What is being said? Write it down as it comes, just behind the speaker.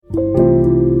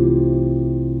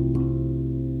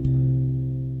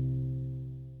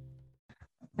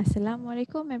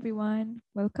Assalamualaikum everyone.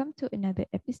 Welcome to another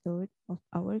episode of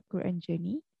our Quran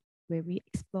journey where we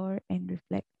explore and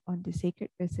reflect on the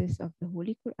sacred verses of the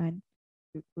Holy Quran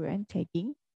through Quran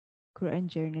tagging,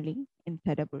 Quran journaling, and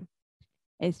tadabbur.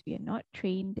 As we are not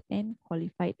trained and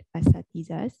qualified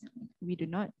asatizas, we do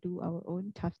not do our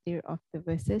own tafsir of the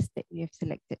verses that we have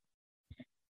selected.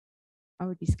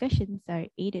 Our discussions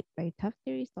are aided by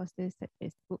tafsir resources such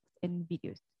as books and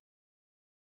videos.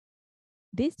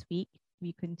 This week,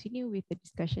 we continue with the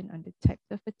discussion on the types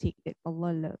of fatigue that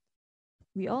Allah loves.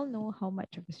 We all know how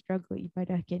much of a struggle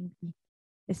ibadah can be,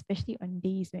 especially on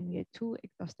days when we are too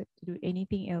exhausted to do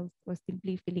anything else or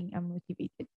simply feeling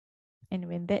unmotivated. And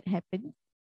when that happens,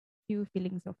 few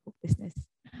feelings of hopelessness.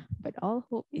 But all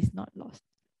hope is not lost.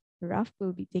 Raf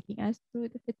will be taking us through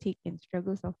the fatigue and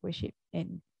struggles of worship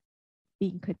and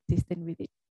being consistent with it.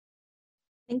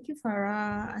 Thank you,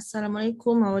 Farah.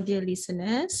 Assalamualaikum, our dear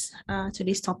listeners.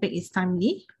 Today's topic is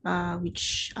timely,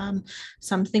 which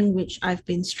something which I've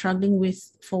been struggling with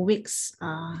for weeks,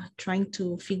 trying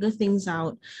to figure things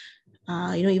out,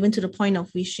 even to the point of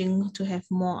wishing to have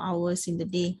more hours in the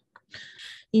day.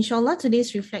 Inshallah,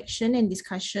 today's reflection and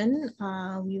discussion,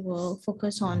 we will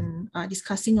focus on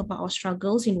discussing about our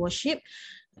struggles in worship,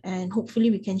 and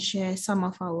hopefully we can share some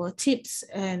of our tips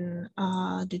and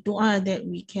the dua that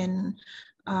we can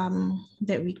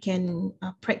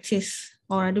practice,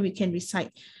 or rather we can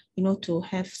recite, to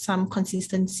have some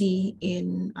consistency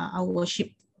in our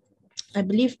worship. I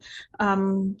believe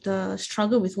the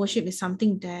struggle with worship is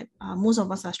something that most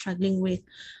of us are struggling with.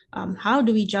 How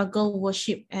do we juggle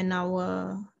worship and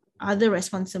our other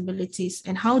responsibilities,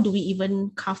 and how do we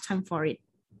even carve time for it?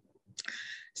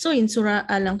 So in Surah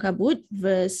Al-Ankabut,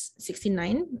 verse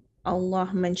 69, Allah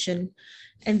mentioned,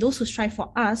 "And those who strive for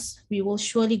us, we will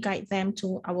surely guide them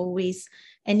to our ways.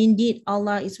 And indeed,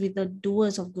 Allah is with the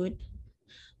doers of good."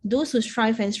 Those who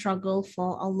strive and struggle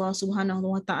for Allah subhanahu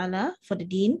wa ta'ala, for the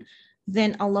deen,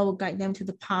 then Allah will guide them to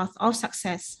the path of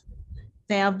success.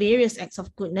 There are various acts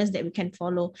of goodness that we can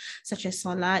follow, such as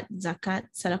salat, zakat,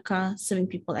 sadaqah, serving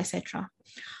people, etc.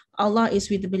 Allah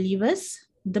is with the believers,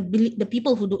 the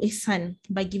people who do ihsan,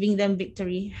 by giving them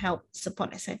victory, help,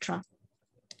 support, etc.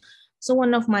 So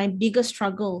one of my biggest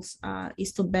struggles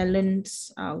is to balance,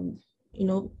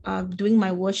 doing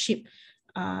my worship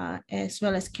as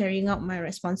well as carrying out my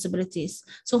responsibilities.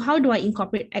 So how do I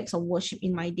incorporate acts of worship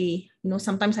in my day?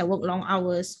 Sometimes I work long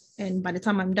hours, and by the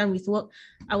time I'm done with work,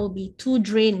 I will be too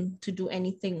drained to do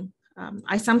anything.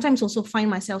 I sometimes also find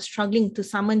myself struggling to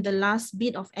summon the last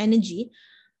bit of energy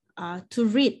to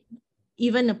read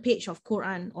even a page of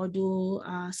Quran or do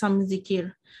some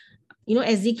zikir.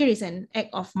 As zikir is an act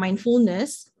of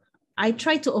mindfulness, I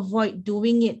try to avoid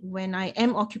doing it when I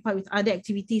am occupied with other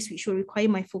activities which will require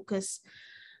my focus.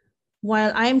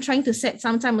 While I am trying to set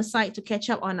some time aside to catch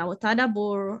up on our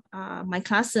tadabbur, my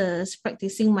classes,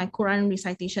 practicing my Quran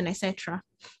recitation, etc.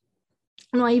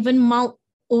 I even mulled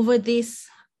over this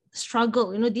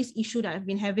struggle, this issue that I've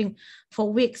been having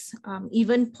for weeks,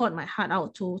 even poured my heart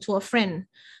out to a friend,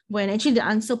 when actually the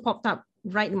answer popped up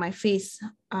right in my face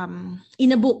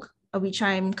in a book which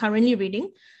I'm currently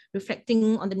reading,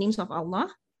 reflecting on the names of Allah.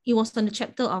 It was on the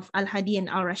chapter of Al-Hadi and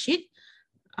Al-Rashid,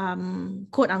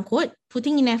 quote unquote,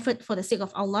 "Putting in effort for the sake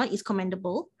of Allah is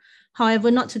commendable. However,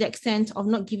 not to the extent of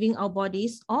not giving our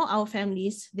bodies or our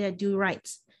families their due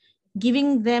rights.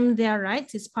 Giving them their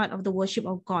rights is part of the worship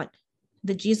of God.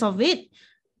 The gist of it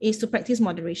is to practice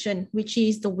moderation, which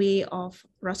is the way of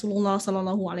Rasulullah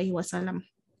sallallahu alaihi wasallam."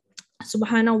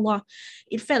 Subhanallah,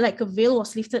 it felt like a veil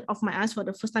was lifted off my eyes for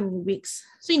the first time in weeks.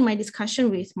 So in my discussion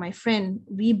with my friend,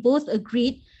 we both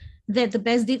agreed that the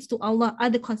best deeds to Allah are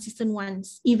the consistent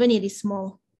ones, even it is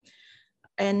small.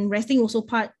 And resting is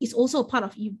also a part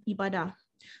of ibadah.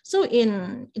 So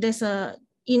in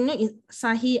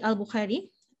Sahih al-Bukhari,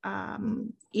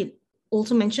 it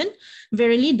also mentioned,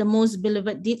 "Verily, the most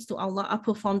beloved deeds to Allah are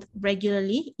performed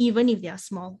regularly, even if they are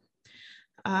small."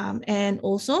 And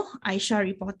also, Aisha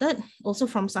reported, also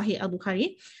from Sahih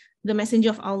al-Bukhari, the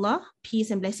Messenger of Allah,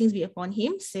 peace and blessings be upon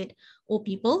him, said, "O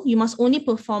people, you must only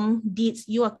perform deeds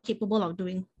you are capable of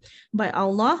doing. By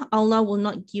Allah, Allah will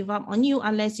not give up on you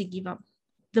unless you give up.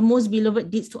 The most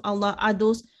beloved deeds to Allah are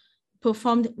those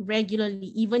performed regularly,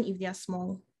 even if they are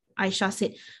small." Aisha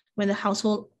said, when the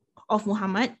household of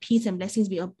Muhammad, peace and blessings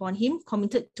be upon him,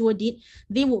 committed to a deed,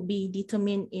 they would be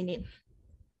determined in it.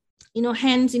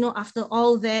 Hence, after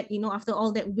all that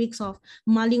weeks of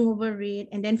mulling over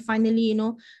it, and then finally,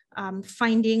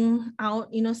 finding out,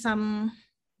 some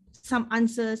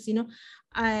answers,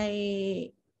 I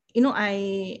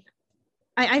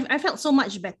felt so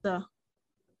much better.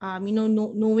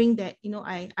 knowing that,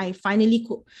 I finally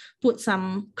could put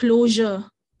some closure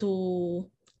to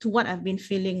what I've been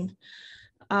feeling.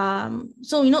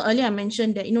 So, earlier I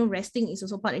mentioned that, resting is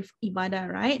also part of ibadah,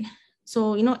 right?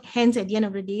 So, hence at the end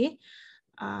of the day,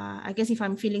 I guess if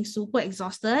I'm feeling super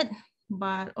exhausted,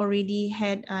 but already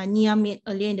had niyyah made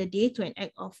earlier in the day to an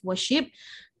act of worship,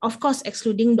 of course,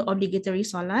 excluding the obligatory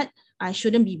salat, I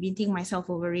shouldn't be beating myself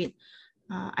over it.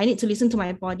 I need to listen to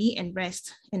my body and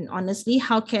rest. And honestly,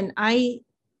 how can I,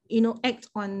 act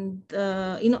on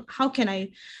the, how can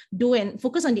I do and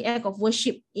focus on the act of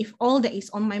worship if all that is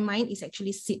on my mind is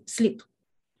actually sleep?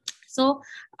 So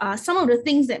some of the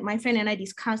things that my friend and I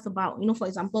discussed about, for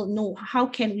example, how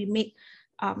can we make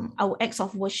our acts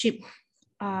of worship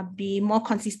be more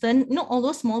consistent, not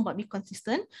although small, but be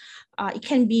consistent. It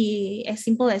can be as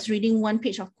simple as reading one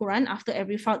page of Quran after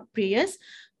every fard prayers,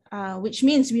 which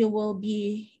means we will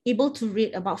be able to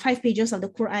read about 5 pages of the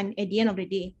Quran at the end of the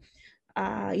day.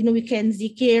 We can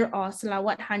zikir or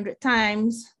salawat 100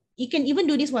 times. You can even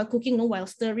do this while cooking, while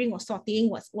stirring or sauteing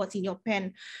what's in your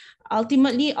pan.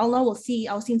 Ultimately, Allah will see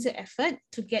our sincere effort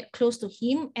to get close to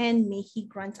Him, and may He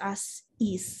grant us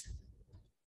ease.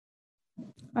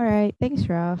 All right, thanks,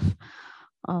 Raf.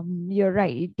 You're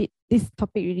right. This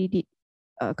topic really did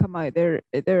come out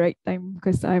at the right time,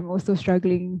 because I'm also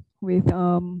struggling with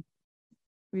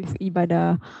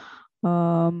ibadah.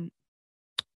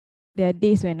 There are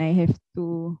days when I have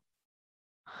to,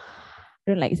 I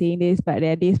don't like saying this, but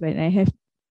there are days when I have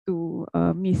to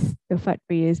miss the fard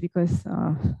prayers because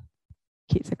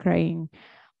kids are crying,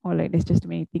 or like there's just too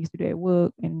many things to do at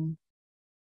work, and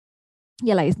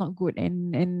yeah, like it's not good,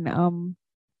 and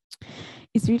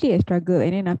it's really a struggle.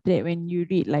 And then after that, when you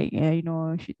read like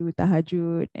should do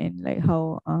tahajud, and like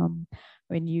how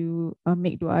when you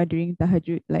make dua during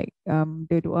tahajud, like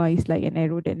the dua is like an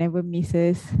arrow that never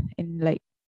misses, and like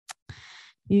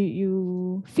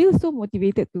you feel so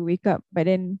motivated to wake up, but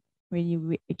then when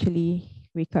you actually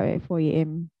wake up at 4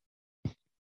 a.m.,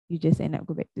 you just end up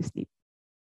go back to sleep.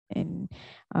 And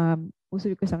also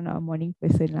because I'm not a morning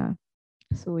person lah,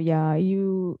 so yeah,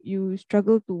 you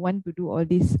struggle to want to do all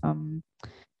these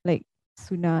like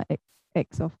sunnah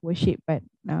acts of worship, but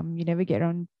you never get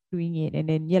around doing it. And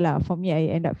then yeah lah, for me,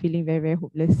 I end up feeling very, very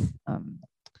hopeless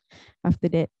after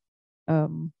that.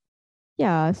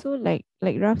 Yeah, so like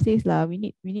Raf says lah, we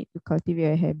need to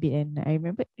cultivate a habit. And I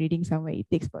remember reading somewhere it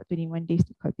takes about 21 days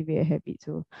to cultivate a habit.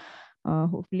 So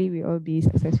hopefully we all be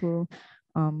successful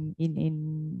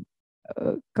in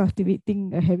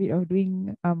cultivating a habit of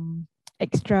doing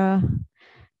extra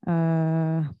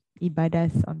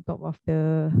ibadahs on top of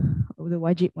the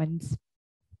wajib ones.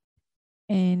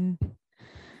 And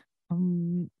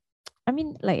I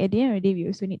mean, like at the end of the day, we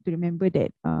also need to remember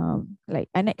that like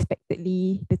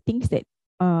unexpectedly, the things that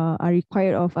are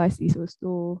required of us is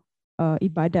also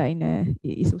ibadah,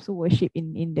 is also worship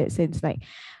in that sense. Like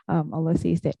Allah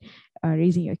says that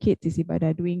raising your kids is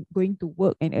ibadah, going to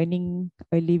work and earning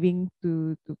a living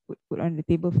to put on the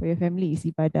table for your family is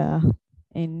ibadah.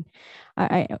 And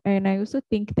I also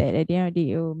think that at the end of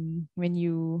the day, when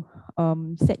you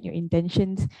set your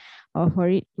intentions for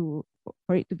it to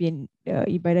be an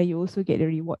ibadah, you also get the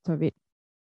rewards of it.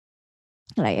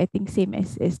 Like I think same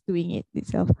as doing it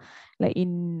itself. Like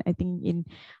I think in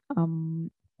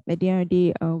at the end of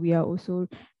the day, we are also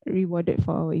rewarded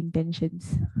for our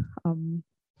intentions.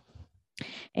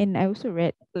 And I also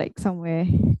read like somewhere,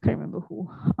 can't remember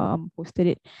who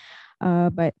posted it,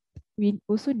 but we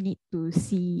also need to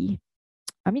see,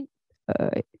 I mean,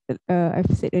 I've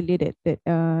said earlier that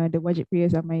the wajib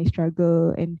prayers are my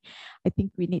struggle, and I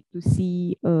think we need to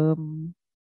see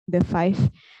the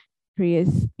 5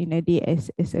 prayers in a day as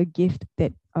a gift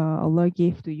that Allah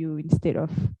gave to you, instead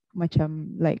of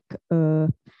macam like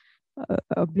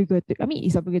obligatory. I mean,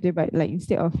 it's obligatory, but like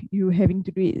instead of you having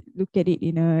to do it, look at it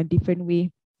in a different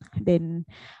way than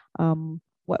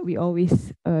what we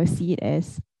always see it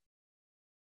as.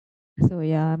 So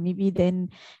yeah, maybe then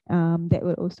that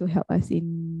will also help us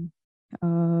in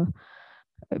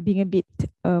being a bit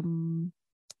how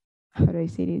do I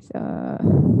say this,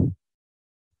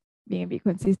 being a bit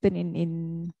consistent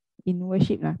in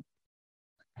worship lah.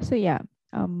 So yeah,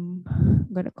 I'm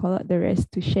gonna call out the rest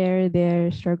to share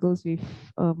their struggles with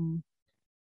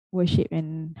worship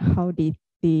and how they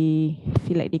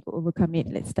feel like they could overcome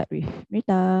it. Let's start with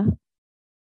Mrita.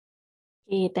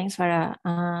 Okay, thanks, Farah.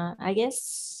 I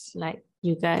guess like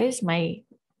you guys, my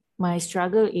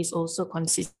struggle is also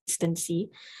consistency.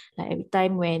 Like every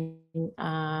time when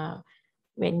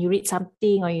you read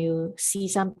something or you see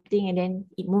something, and then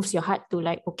it moves your heart to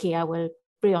like, okay, I will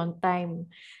pray on time.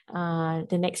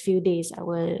 The next few days, I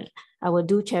will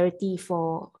do charity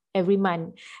for every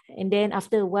month. And then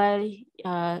after a while,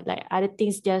 like other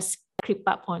things just creep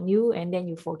up on you, and then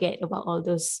you forget about all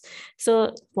those.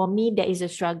 So for me, that is a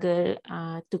struggle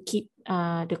to keep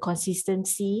the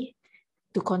consistency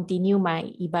to continue my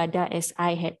ibadah as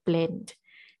I had planned.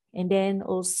 And then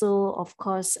also, of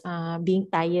course, being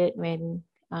tired when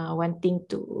wanting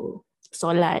to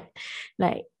solat,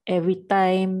 like every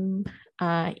time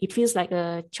it feels like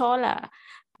a chore lah.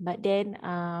 But then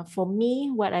for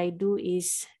me, what I do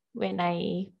is when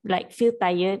I like feel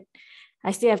tired,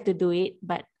 I still have to do it,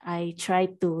 but I try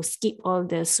to skip all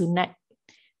the sunat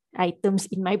items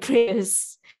in my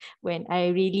prayers when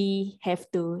I really have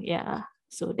to. Yeah.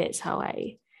 So that's how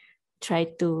I try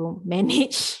to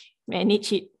manage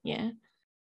it. Yeah.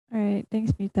 All right,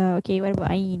 thanks, Mita. Okay, what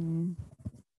about Ain?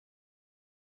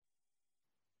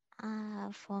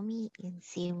 For me, in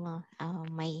same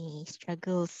my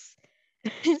struggles,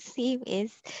 same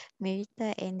as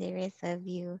Merita and the rest of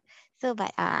you. So,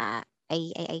 but I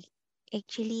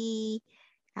actually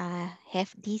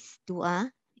have this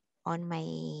dua on my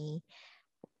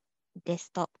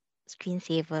desktop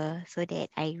screensaver so that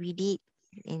I read it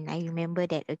and I remember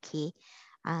that okay,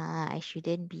 I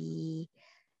shouldn't be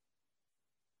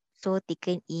so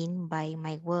taken in by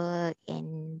my work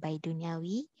and by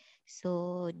dunyawi.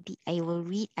 So I will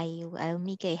read. I'll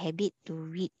make a habit to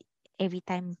read every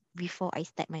time before I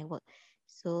start my work.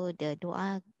 So the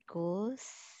doa goes.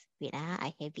 Wait,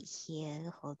 I have it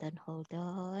here. Hold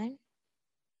on.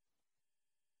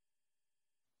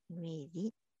 Where is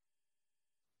it?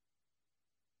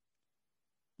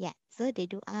 Yeah. So the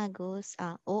doa goes.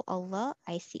 Oh Allah,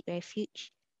 I seek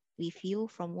refuge with you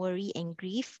from worry and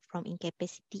grief, from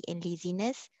incapacity and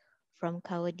laziness, from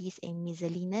cowardice and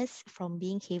miserliness, from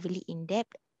being heavily in debt,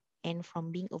 and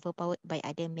from being overpowered by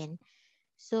other men.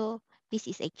 So this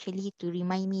is actually to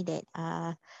remind me that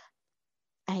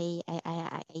I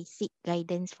seek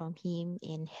guidance from him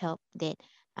and help that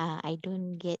I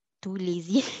don't get too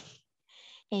lazy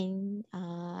and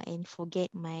forget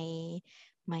my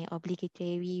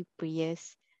obligatory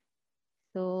prayers.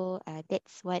 So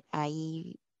that's what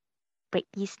I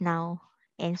practice now.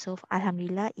 And so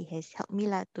Alhamdulillah, it has helped me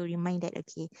lah to remind that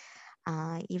okay,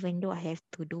 even though I have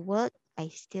to do work,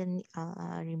 I still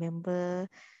remember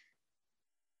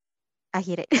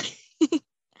akhirat.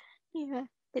 Yeah,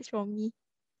 that's from me.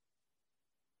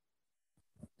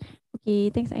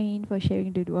 Okay, thanks, Ain, for sharing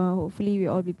the dua. Hopefully, we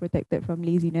all be protected from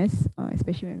laziness,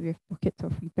 especially when we have pockets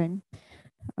of free time.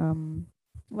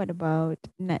 What about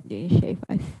Nat? Do you share with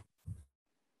us?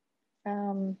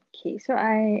 Okay, so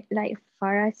I like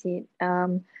Farah said,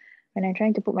 when I'm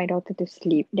trying to put my daughter to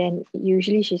sleep, then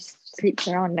usually she sleeps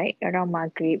around like around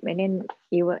Maghrib, and then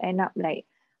it will end up like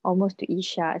almost to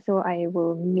Isha. So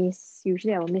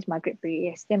usually I will miss Maghrib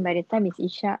prayers. Then by the time it's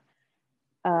Isha,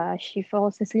 she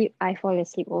falls asleep, I fall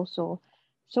asleep also.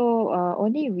 So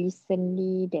only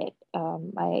recently that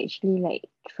I actually like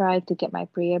try to get my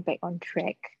prayer back on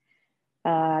track.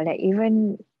 Like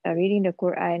even reading the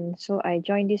Quran. So I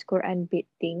joined this Quran bit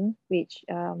thing, which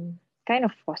kind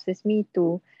of forces me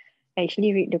to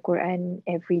actually read the Quran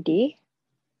every day.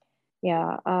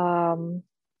 Yeah.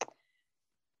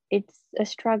 It's a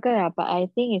struggle, but I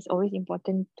think it's always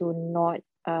important to not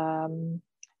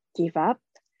give up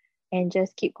and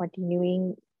just keep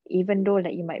continuing, even though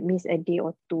like you might miss a day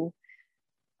or two,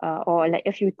 or like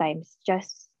a few times.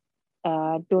 Just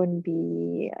don't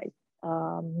be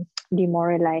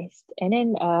demoralized. And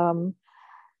then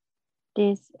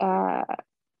this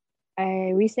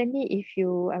I recently,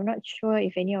 I'm not sure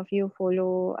if any of you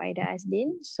follow Aida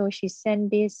Azdin. So she sent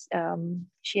this,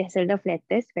 she has a love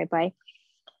letters whereby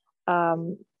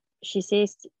um, she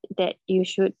says that you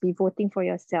should be voting for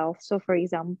yourself. So for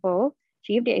example,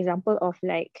 she gave the example of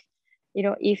like,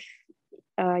 if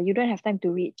you don't have time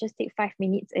to read, just take 5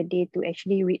 minutes a day to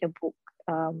actually read a book.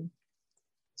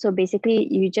 So basically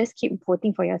you just keep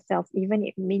voting for yourself, even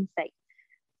it means like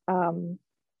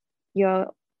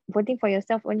you're voting for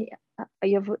yourself only,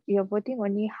 you're voting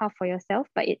only half for yourself,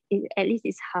 but it at least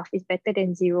it's half. It's better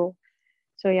than zero.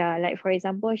 So yeah, like for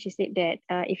example, she said that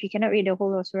if you cannot read the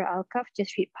whole of Surah Al-Kahf,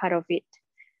 just read part of it.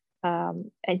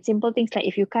 And simple things like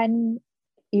if you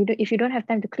don't have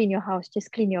time to clean your house,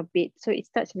 just clean your bed. So it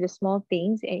starts with the small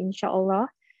things, and inshallah,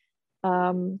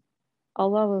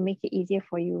 Allah will make it easier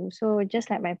for you. So just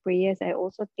like my prayers, I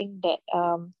also think that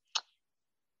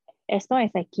as long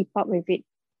as I keep up with it,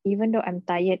 even though I'm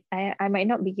tired, I might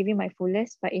not be giving my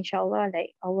fullest, but inshallah,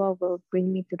 like Allah will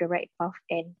bring me to the right path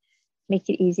and make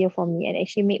it easier for me and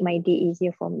actually make my day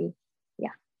easier for me.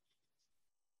 Yeah.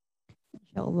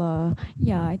 Inshallah.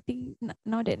 Yeah, I think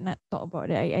now that Nat talk about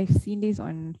that, I've seen this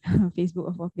on Facebook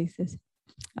of all places.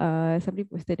 somebody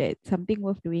posted that something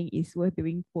worth doing is worth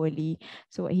doing poorly.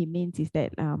 So what he means is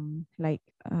that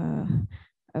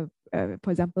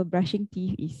for example, brushing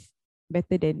teeth is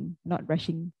better than not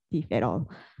brushing teeth at all.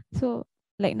 So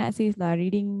like Nat says lah,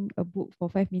 reading a book for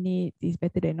 5 minutes is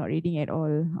better than not reading at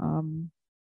all.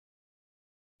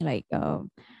 Like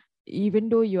even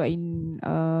though you are in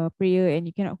prayer and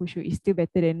you cannot khusyuk, it's still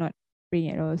better than not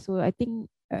praying at all. So I think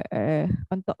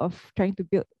on top of trying to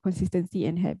build consistency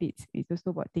and habits, it's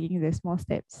also about taking the small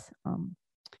steps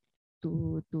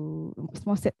to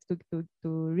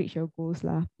reach your goals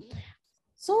lah.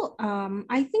 So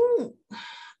I think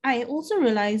I also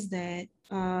realized that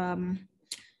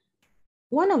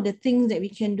one of the things that we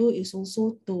can do is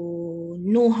also to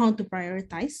know how to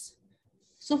prioritize.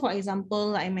 So for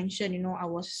example, like I mentioned, I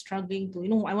was struggling to,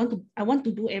 I want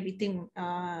to do everything,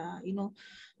 I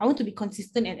want to be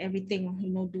consistent at everything,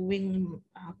 doing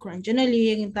Quran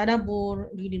journaling, tadabbur,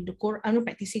 reading the Quran,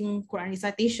 practicing Quran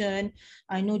recitation,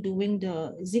 doing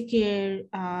the zikir,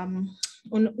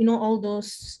 all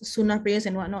those sunnah prayers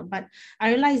and whatnot. But I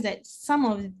realized that some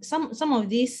of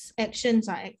these actions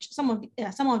are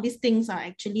some of these things are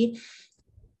actually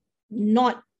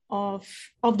not of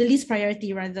the least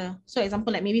priority rather. So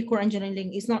example, like maybe Quran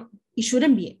journaling it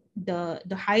shouldn't be the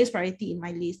highest priority in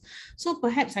my list. So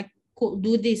perhaps I could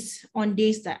do this on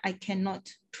days that I cannot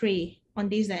pray, on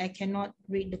days that I cannot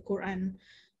read the Quran.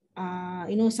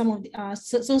 Some of the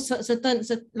certain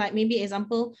like maybe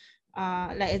example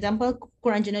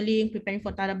Quran journaling, preparing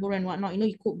for tadabbur and whatnot,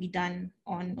 it could be done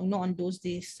on on those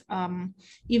days.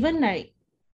 Even like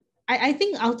I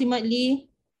think ultimately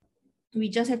we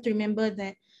just have to remember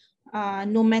that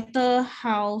no matter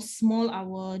how small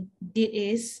our deed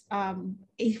is,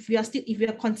 if we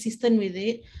are consistent with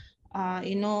it,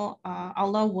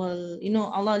 Allah will,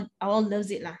 Allah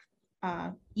loves it lah.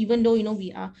 Even though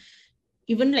we are,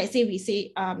 even let's say we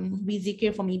say we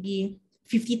zikir for maybe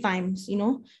 50 times,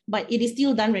 but it is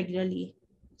still done regularly.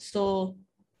 So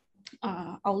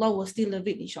Allah will still love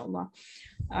it, inshallah.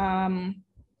 And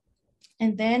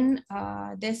then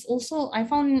there's also I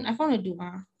found a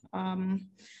dua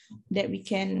that we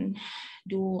can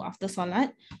do after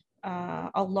salat.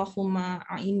 Allahumma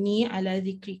a'inni ala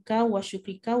dhikrika wa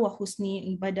syukrika wa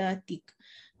husni ibadatik.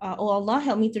 Oh Allah,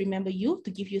 help me to remember you,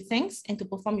 to give you thanks, and to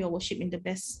perform your worship in the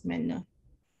best manner.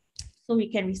 So we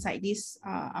can recite this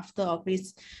after our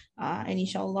prayers, and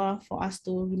inshallah for us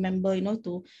to remember,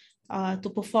 to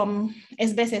perform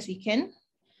as best as we can.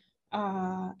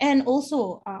 And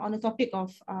also on the topic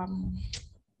of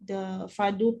the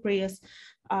fardu prayers,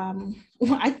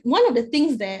 one of the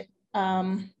things that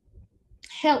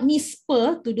helped me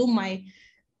spur to do my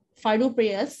fardu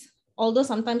prayers, although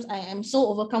sometimes I am so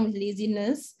overcome with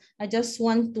laziness, I just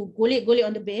want to golek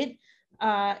on the bed,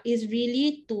 is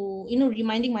really to,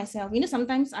 reminding myself,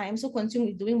 sometimes I am so consumed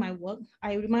with doing my work,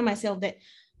 I remind myself that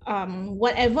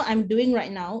whatever I'm doing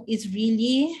right now is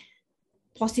really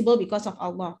possible because of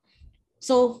Allah.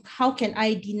 So how can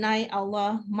I deny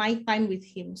Allah my time with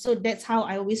him? So that's how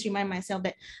I always remind myself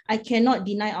that I cannot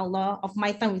deny Allah of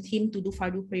my time with him to do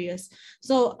fardu prayers.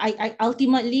 So I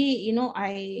ultimately,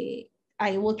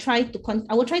 I will try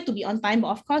to be on time, but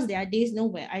of course there are days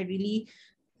where I really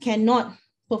cannot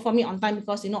perform it on time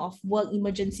because of work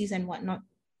emergencies and whatnot.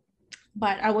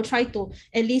 But I will try to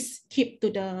at least keep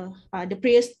to the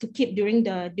prayers to keep during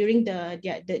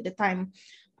the time.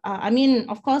 I mean,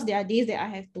 of course, there are days that I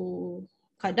have to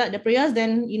conduct the prayers,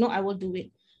 then, I will do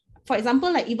it. For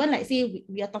example, like even like say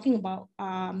we are talking about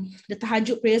the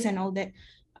tahajjud prayers and all that.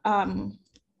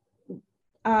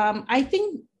 I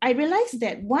think I realized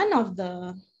that one of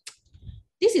the,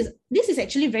 this is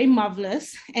actually very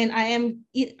marvelous, and I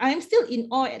am still in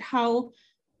awe at how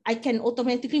I can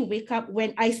automatically wake up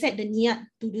when I set the niyat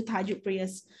to do tahajjud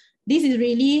prayers. This is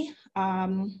really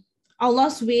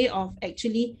Allah's way of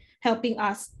actually helping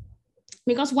us,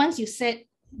 because once you set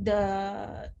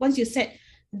the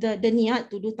niyat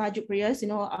to do tahajjud prayers,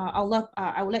 Allah,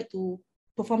 I would like to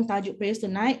perform tahajjud prayers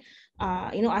tonight.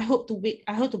 I hope to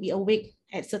be awake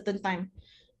at certain time.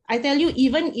 I tell you,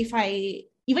 even if I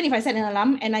set an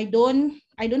alarm and I don't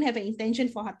have an intention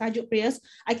for tahajjud prayers,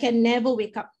 I can never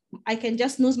wake up. I can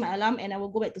just snooze my alarm and I will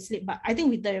go back to sleep. But I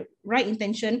think with the right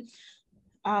intention,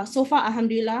 so far,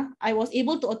 alhamdulillah, I was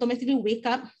able to automatically wake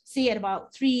up, say at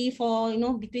about 3, 4,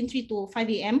 between 3 to 5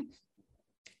 a.m.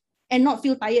 and not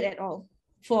feel tired at all.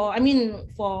 For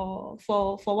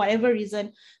whatever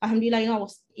reason, alhamdulillah, I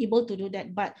was able to do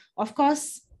that. But of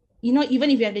course, even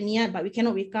if we have the niyat, but we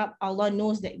cannot wake up, Allah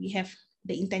knows that we have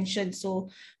the intention. So,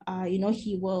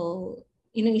 He will,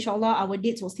 inshallah, our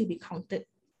dates will still be counted.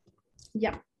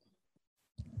 Yeah.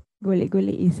 Golek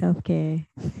is self-care.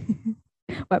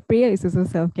 But prayer is also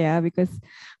self-care because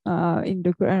in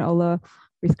the Quran Allah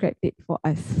prescribed it for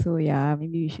us. So yeah,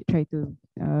 maybe we should try to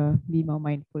be more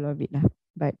mindful of it lah.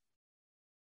 But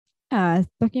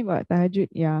talking about tahajud,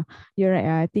 yeah, you're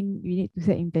right. I think we need to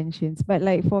set intentions. But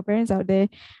like for parents out there,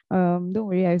 don't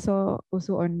worry. I saw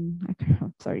also on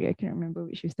sorry, I can't remember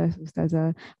which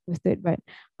ustazah posted, but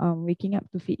waking up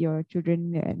to feed your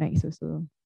children at night is also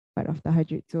part of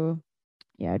tahajud. So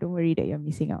yeah, don't worry that you're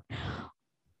missing out.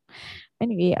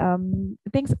 Anyway,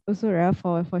 thanks also Ra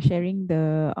for sharing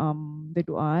the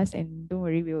duas, and don't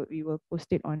worry, we will post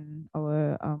it on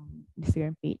our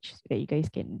Instagram page so that you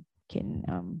guys can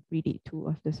read it too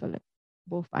after Salat,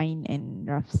 both Ain and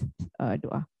Raf's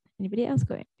dua. Anybody else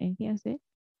got anything else there?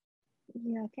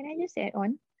 Yeah, can I just add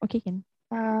on? Okay, can.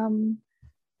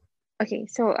 Okay,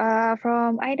 so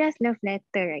from Aida's love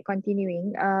letter, right?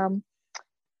 Continuing,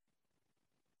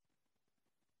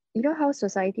 you know how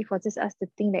society forces us to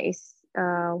think that is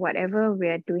whatever we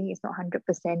are doing is not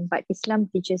 100%, but Islam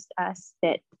teaches us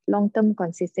that long-term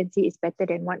consistency is better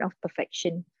than one of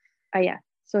perfection. Yeah.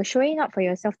 So showing up for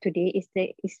yourself today is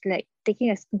like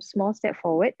taking a small step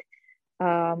forward,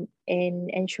 and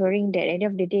ensuring that at the end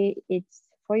of the day it's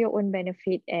for your own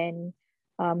benefit and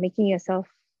making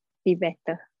yourself be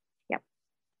better. Yep.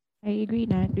 I agree.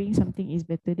 Nah, doing something is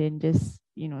better than just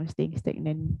staying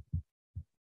stagnant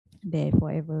there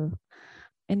forever.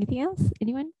 Anything else?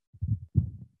 Anyone?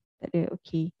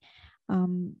 Okay.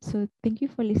 So thank you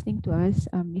for listening to us.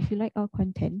 If you like our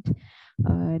content,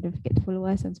 don't forget to follow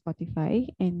us on Spotify,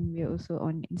 and we're also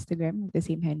on Instagram with the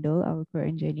same handle, Our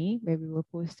Quran Journey, where we will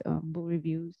post book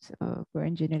reviews,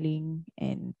 Quran journaling,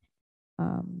 and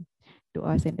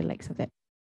duas and the likes of that.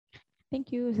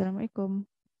 Thank you. Assalamualaikum.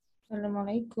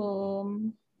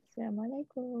 Assalamualaikum.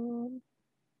 Assalamualaikum.